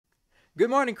Good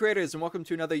morning, creators, and welcome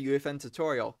to another UFN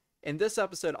tutorial. In this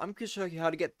episode, I'm going to show you how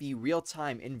to get the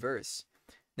real-time inverse.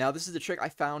 Now, this is the trick I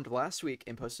found last week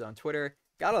and posted on Twitter.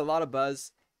 Got a lot of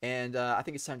buzz, and I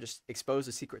think it's time to just expose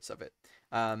the secrets of it.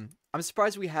 I'm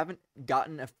surprised we haven't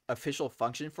gotten an official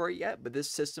function for it yet, but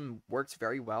this system works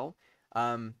very well.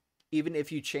 Um, Even if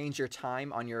you change your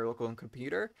time on your local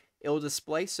computer, it will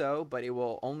display so, but it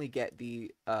will only get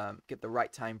the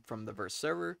right time from the verse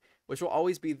server, which will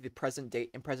always be the present date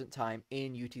and present time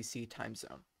in UTC time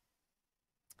zone.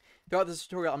 Throughout this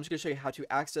tutorial, I'm just going to show you how to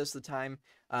access the time.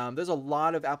 There's a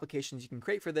lot of applications you can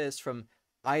create for this, from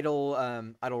idle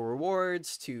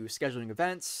rewards to scheduling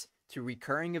events to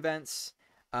recurring events.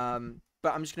 But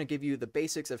I'm just going to give you the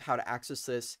basics of how to access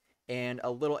this and a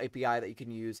little API that you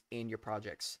can use in your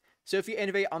projects. So if you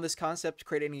innovate on this concept,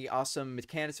 create any awesome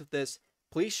mechanics with this,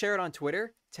 please share it on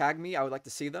Twitter. Tag me. I would like to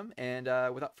see them. And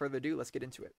without further ado, let's get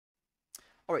into it.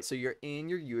 All right, so you're in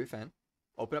your UFN.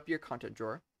 Open up your content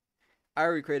drawer. I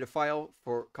already created a file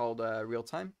called real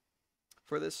time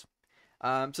for this.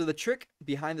 So the trick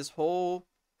behind this whole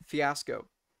fiasco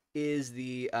is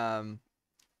the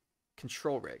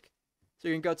control rig. So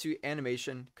you can go to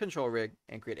animation, control rig,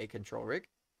 and create a control rig.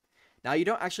 Now you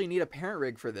don't actually need a parent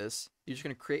rig for this. You're just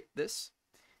going to create this.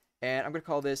 And I'm going to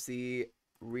call this the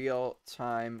real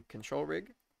time control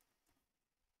rig.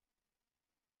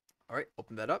 All right,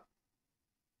 open that up.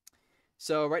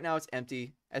 So right now it's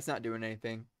empty. It's not doing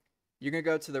anything. You're going to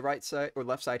go to the right side or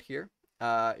left side here.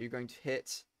 You're going to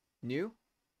hit new,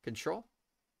 control.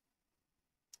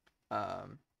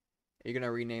 You're going to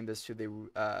rename this to the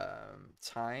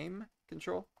time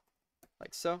control,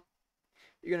 like so.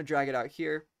 You're going to drag it out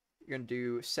here. You're going to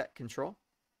do set control.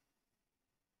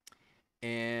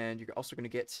 And you're also going to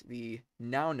get the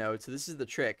now node. So this is the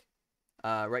trick.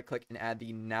 Right click and add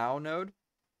the now node.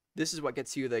 This is what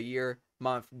gets you the year,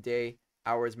 month, day,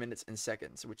 hours, minutes, and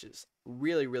seconds, which is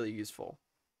really, really useful.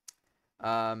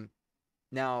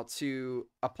 Now to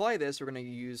apply this, we're going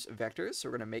to use vectors. So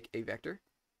we're going to make a vector,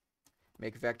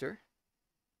 make vector.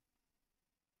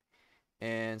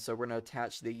 And so we're going to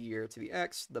attach the year to the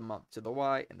X, the month to the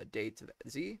Y, and the day to the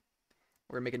Z.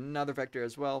 We're going to make another vector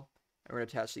as well. And we're going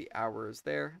to attach the hours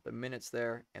there, the minutes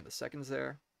there, and the seconds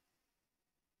there.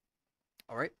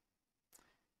 All right.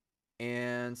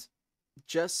 And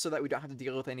just so that we don't have to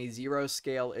deal with any zero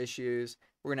scale issues,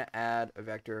 we're going to add a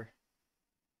vector.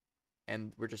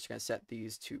 And we're just going to set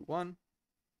these to 1.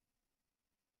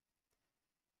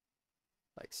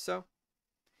 Like so.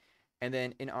 And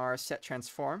then in our set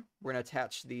transform, we're going to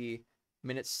attach the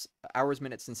minutes, hours,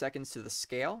 minutes, and seconds to the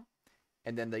scale.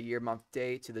 And then the year, month,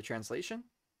 day to the translation.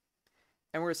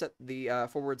 And we're going to set the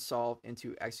forward solve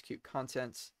into execute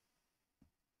content.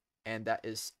 And that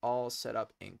is all set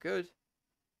up and good.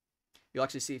 You'll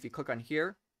actually see if you click on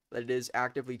here that it is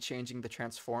actively changing the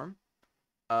transform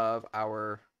of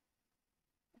our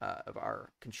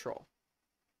control.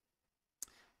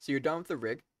 So you're done with the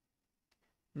rig.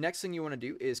 Next thing you want to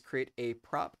do is create a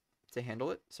prop to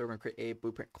handle it. So we're going to create a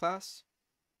blueprint class,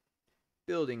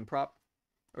 building prop.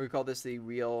 We call this the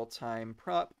real time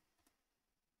prop,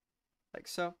 like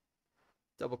so.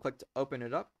 Double click to open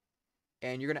it up,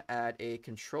 and you're going to add a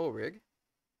control rig,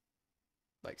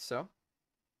 like so.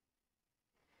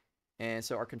 And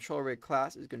so our control rig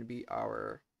class is going to be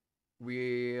our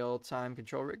real time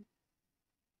control rig.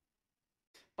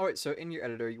 All right, so in your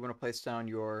editor, you want to place down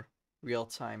your real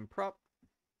time prop.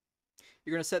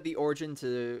 You're going to set the origin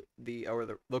to the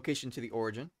location to the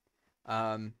origin.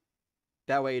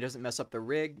 That way it doesn't mess up the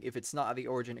rig. If it's not at the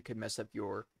origin, it could mess up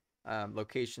your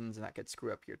locations, and that could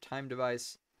screw up your time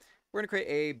device. We're going to create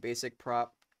a basic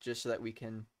prop just so that we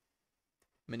can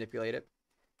manipulate it.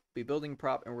 Be building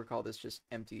prop, and we'll call this just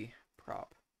empty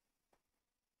prop.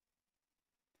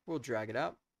 We'll drag it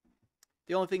out.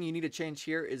 The only thing you need to change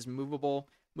here is movable.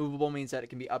 Movable means that it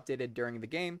can be updated during the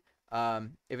game.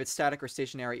 If it's static or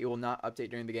stationary, it will not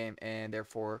update during the game, and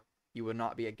therefore you will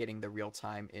not be getting the real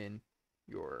time in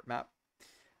your map.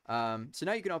 So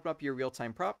now you can open up your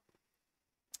real-time prop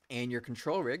and your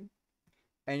control rig,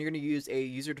 and you're going to use a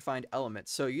user-defined element.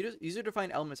 So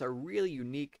user-defined elements are a really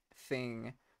unique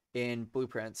thing in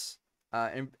blueprints,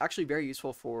 and actually very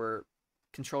useful for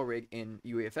control rig in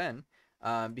UEFN,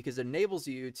 because it enables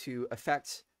you to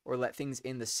affect or let things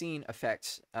in the scene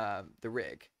affect the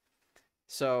rig.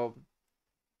 So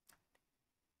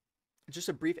just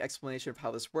a brief explanation of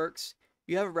how this works.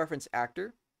 You have a reference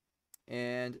actor,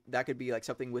 and that could be like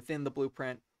something within the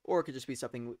blueprint, or it could just be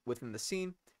something within the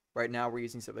scene. Right now we're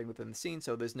using something within the scene,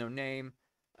 so there's no name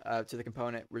to the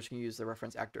component. We're just going to use the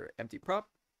reference actor empty prop.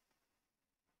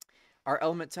 Our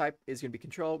element type is going to be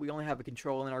control. We only have a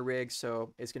control in our rig,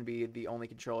 so it's going to be the only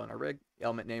control in our rig. The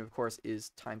element name, of course,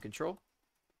 is time control.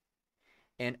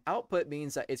 And output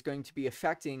means that it's going to be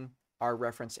affecting our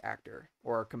reference actor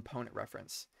or our component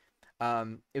reference.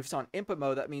 If it's on input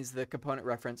mode, that means the component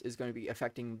reference is going to be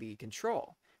affecting the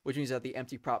control, which means that the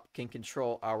empty prop can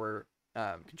control our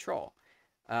control.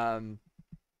 So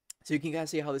you can kind of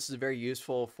see how this is very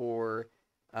useful for,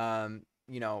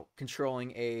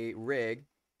 controlling a rig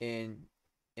in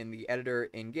the editor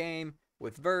in game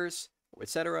with verse,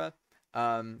 etc.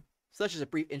 So that's just a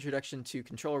brief introduction to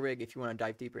control rig. If you want to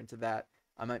dive deeper into that,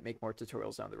 I might make more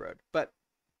tutorials down the road. But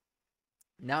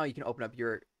now you can open up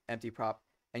your empty prop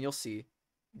and you'll see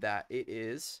that it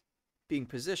is being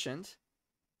positioned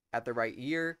at the right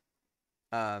year,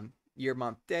 year,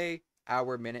 month, day,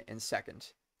 hour, minute, and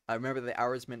second. Remember, the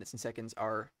hours, minutes, and seconds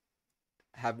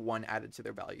have 1 added to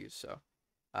their values, so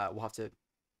we'll have to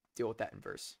deal with that in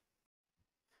verse.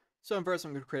 So in verse,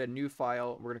 I'm going to create a new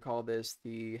file. We're going to call this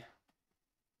the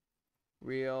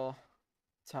real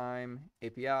time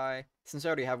API. Since I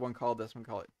already have one called this, I'm going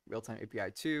to call it real time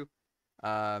API 2.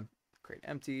 Create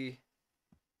empty.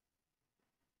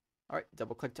 All right,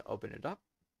 double click to open it up.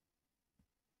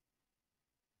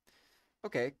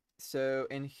 Okay, so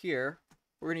in here,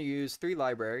 we're going to use 3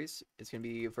 libraries. It's going to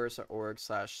be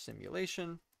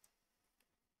versa.org/simulation,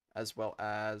 as well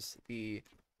as the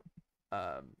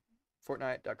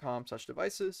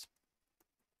fortnite.com/devices.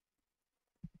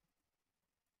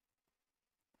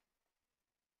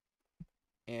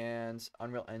 And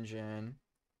Unreal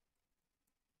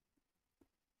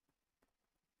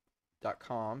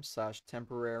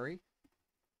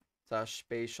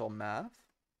Engine.com/temporary/spatial math.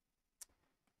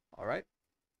 All right.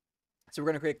 So we're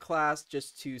going to create a class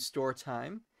just to store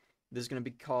time. This is going to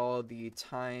be called the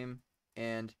time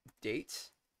and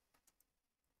date,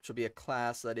 which will be a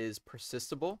class that is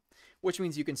persistable, which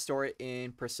means you can store it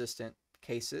in persistent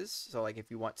cases. So like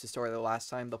if you want to store the last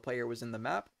time the player was in the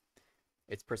map,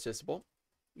 it's persistable.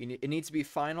 It needs to be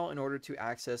final in order to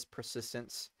access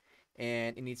persistence,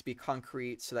 and it needs to be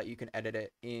concrete so that you can edit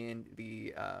it in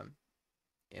the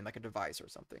in like a device or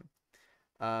something.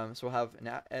 So we'll have an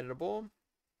editable.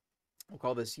 We'll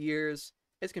call this years.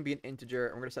 It's going to be an integer,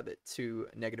 and we're going to set it to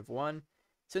 -1.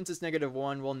 Since it's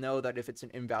 -1, we'll know that if it's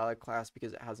an invalid class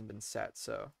because it hasn't been set,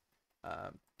 so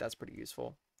that's pretty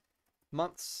useful.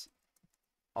 Months,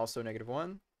 also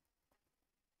 -1.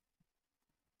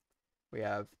 We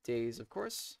have days, of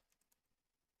course,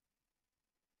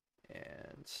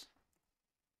 and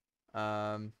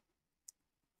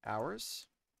hours,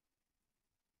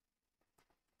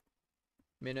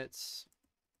 minutes,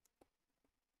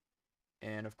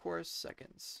 and of course,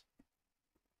 seconds.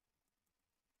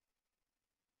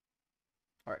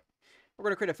 All right, we're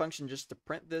going to create a function just to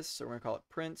print this, so we're going to call it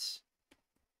print.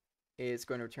 It's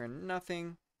going to return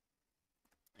nothing.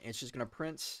 It's just going to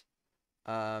print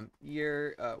not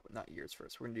years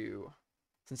first. We're going to do,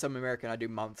 since I'm American, I do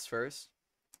months first.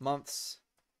 Months,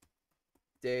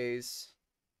 days,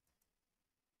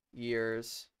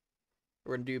 years.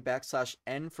 We're going to do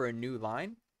 \n for a new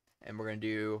line, and we're going to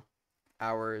do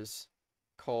hours,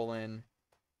 colon,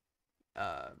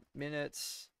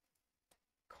 minutes,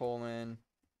 colon,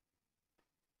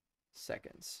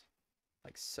 seconds,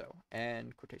 like so,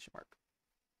 and quotation mark.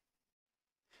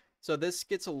 So this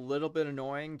gets a little bit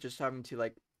annoying just having to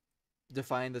like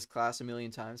define this class a million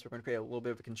times. We're going to create a little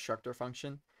bit of a constructor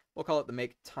function. We'll call it the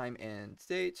make time and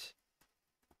date.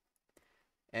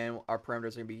 And our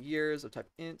parameters are going to be years of type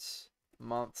int,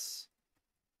 months,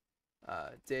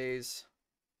 days,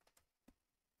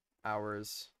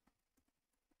 hours,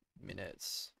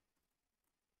 minutes,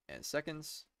 and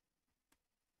seconds.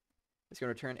 It's going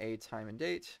to return a time and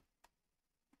date.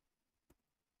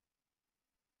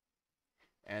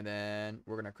 And then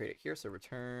we're going to create it here. So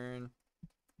return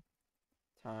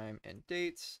time and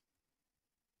dates,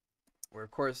 where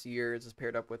of course years is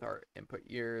paired up with our input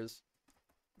years,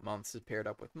 months is paired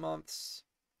up with months,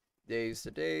 days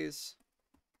to days,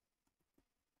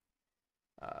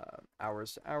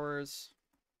 hours to hours,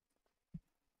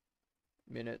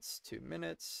 minutes to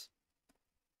minutes,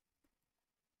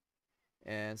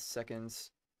 and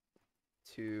seconds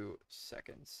to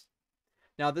seconds.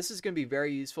 Now this is going to be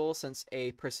very useful since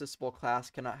a persistable class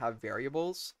cannot have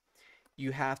variables.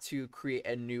 You have to create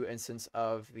a new instance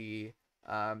of the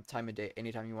time and date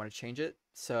anytime you want to change it.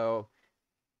 So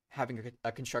having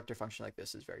a constructor function like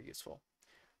this is very useful.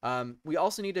 We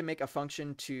also need to make a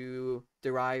function to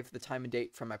derive the time and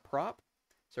date from a prop.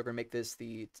 So we're going to make this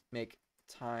the make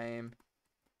time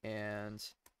and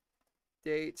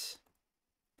date.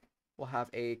 We'll have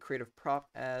a creative prop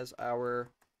as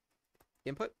our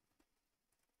input.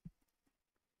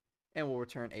 and we'll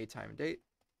return a time and date.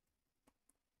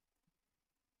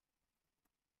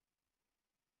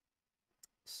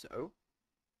 So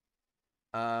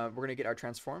we're going to get our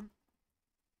transform.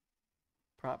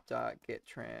 Prop.get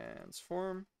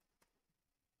transform.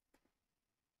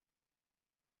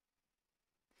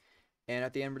 And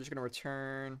at the end, we're just going to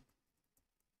return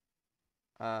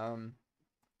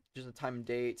just a time and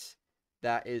date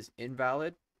that is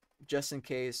invalid, just in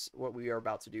case what we are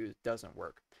about to do doesn't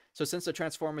work. So since the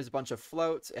transform is a bunch of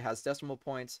floats, it has decimal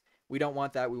points, we don't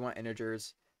want that. We want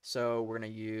integers. So we're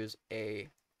going to use a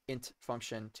int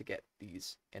function to get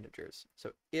these integers.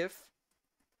 So if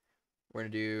we're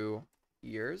going to do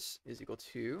years is equal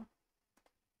to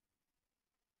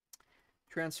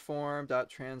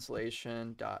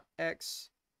transform.translation.x,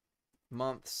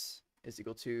 months is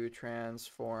equal to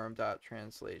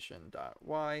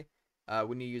transform.translation.y.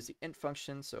 We need to use the int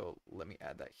function, so let me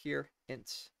add that here.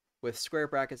 Int with square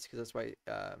brackets, because that's why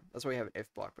we have an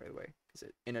if block, by the way, because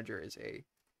integer is a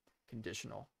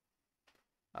conditional.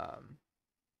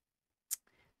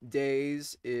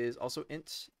 Days is also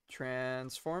int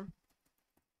transform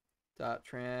dot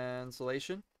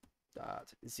translation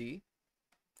dot z.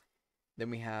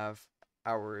 Then we have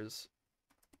hours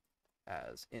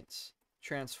as int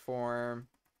transform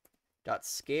dot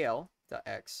scale dot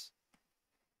x.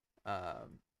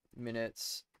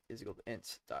 Minutes is equal to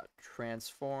int dot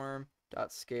transform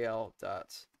dot scale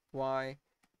dot y.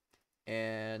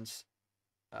 And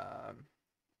of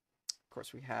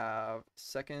course we have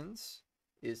seconds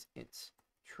is int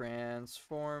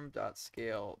transform dot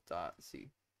scale dot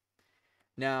z.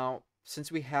 Now,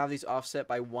 since we have these offset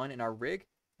by 1 in our rig,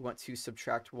 we want to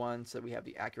subtract 1 so that we have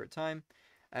the accurate time.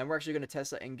 And we're actually going to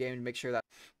test that in game to make sure that.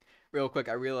 Real quick,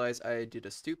 I realized I did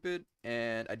a stupid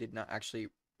and I did not actually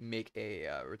make a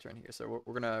return here. So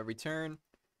we're going to return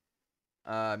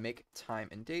make time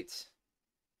and date.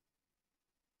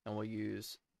 And we'll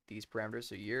use these parameters,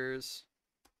 so years.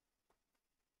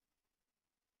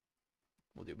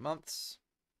 We'll do months,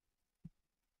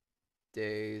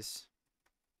 days,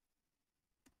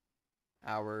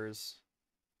 hours,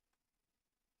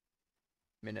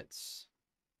 minutes,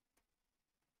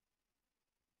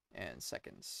 and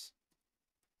seconds.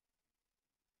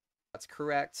 That's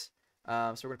correct. So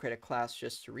we're going to create a class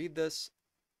just to read this.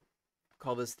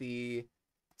 Call this the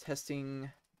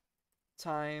testing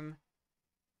time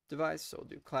device. So we'll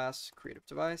do class creative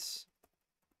device.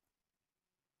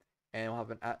 And we'll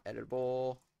have an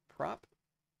editable prop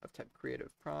of type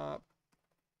creative prop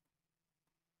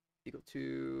equal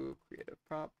to creative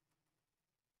prop,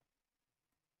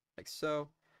 like so.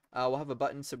 We'll have a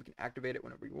button so we can activate it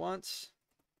whenever we want.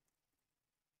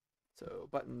 So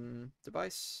button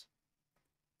device,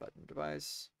 button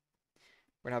device.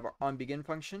 We're gonna have our onBegin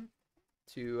function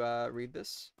to read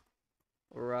this.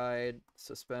 Override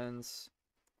suspense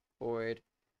void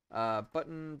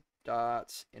button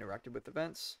dot interacted with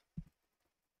events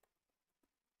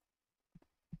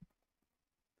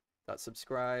dot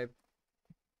subscribe.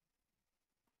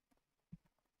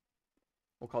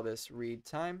 We'll call this read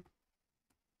time.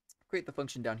 Create the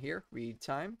function down here, read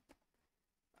time.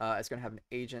 It's going to have an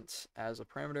agent as a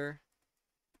parameter.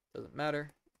 Doesn't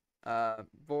matter.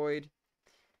 Void.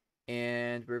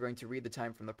 And we're going to read the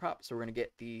time from the prop. So we're going to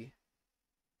get the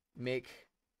make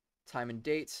time and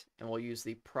date, and we'll use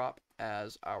the prop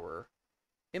as our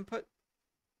input.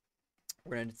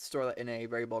 We're going to store that in a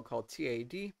variable called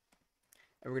TAD. And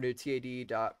we're going to do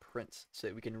TAD.print so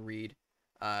that we can read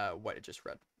what it just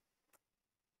read.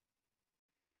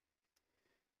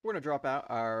 We're going to drop out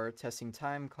our testing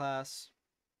time class.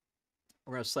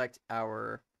 We're going to select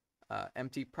our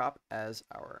empty prop as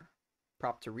our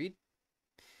prop to read.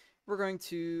 We're going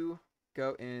to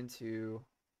go into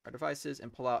our devices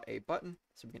and pull out a button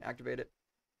so we can activate it.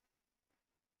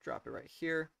 Drop it right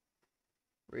here.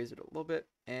 Raise it a little bit,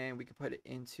 and we can put it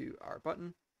into our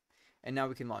button. And now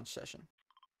we can launch session.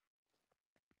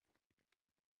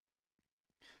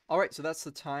 All right, so that's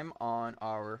the time on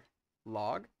our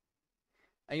log.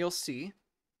 And you'll see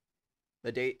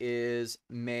the date is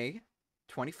May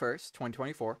 21st,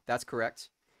 2024. That's correct.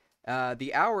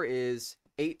 The hour is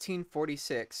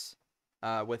 18:46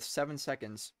 with 7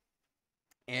 seconds.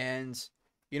 And,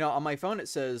 you know, on my phone it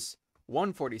says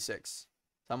 1:46. So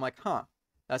I'm like, huh,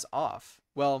 that's off.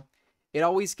 Well, it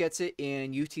always gets it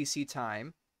in UTC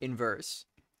time inverse.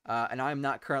 And I'm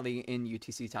not currently in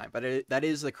UTC time, but that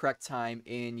is the correct time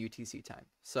in UTC time.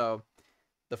 So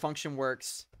the function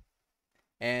works.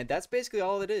 And that's basically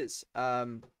all it is.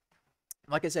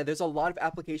 Like I said, there's a lot of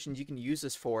applications you can use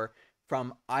this for,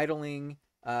 from idling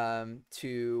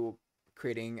to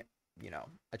creating, you know,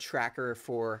 a tracker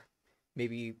for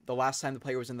maybe the last time the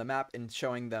player was in the map and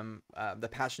showing them the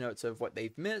patch notes of what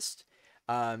they've missed.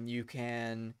 You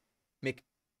can make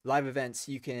live events.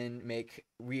 You can make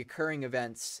reoccurring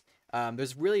events.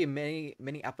 There's really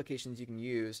many applications you can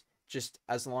use, just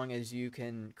as long as you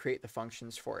can create the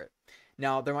functions for it.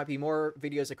 Now, there might be more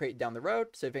videos I create down the road,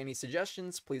 so if any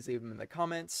suggestions, please leave them in the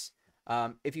comments.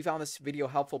 If you found this video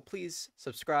helpful, please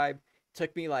subscribe. It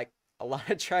took me like a lot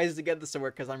of tries to get this to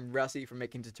work because I'm rusty from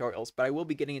making tutorials, but I will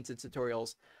be getting into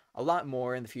tutorials a lot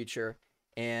more in the future.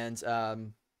 And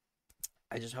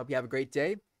I just hope you have a great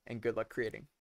day and good luck creating.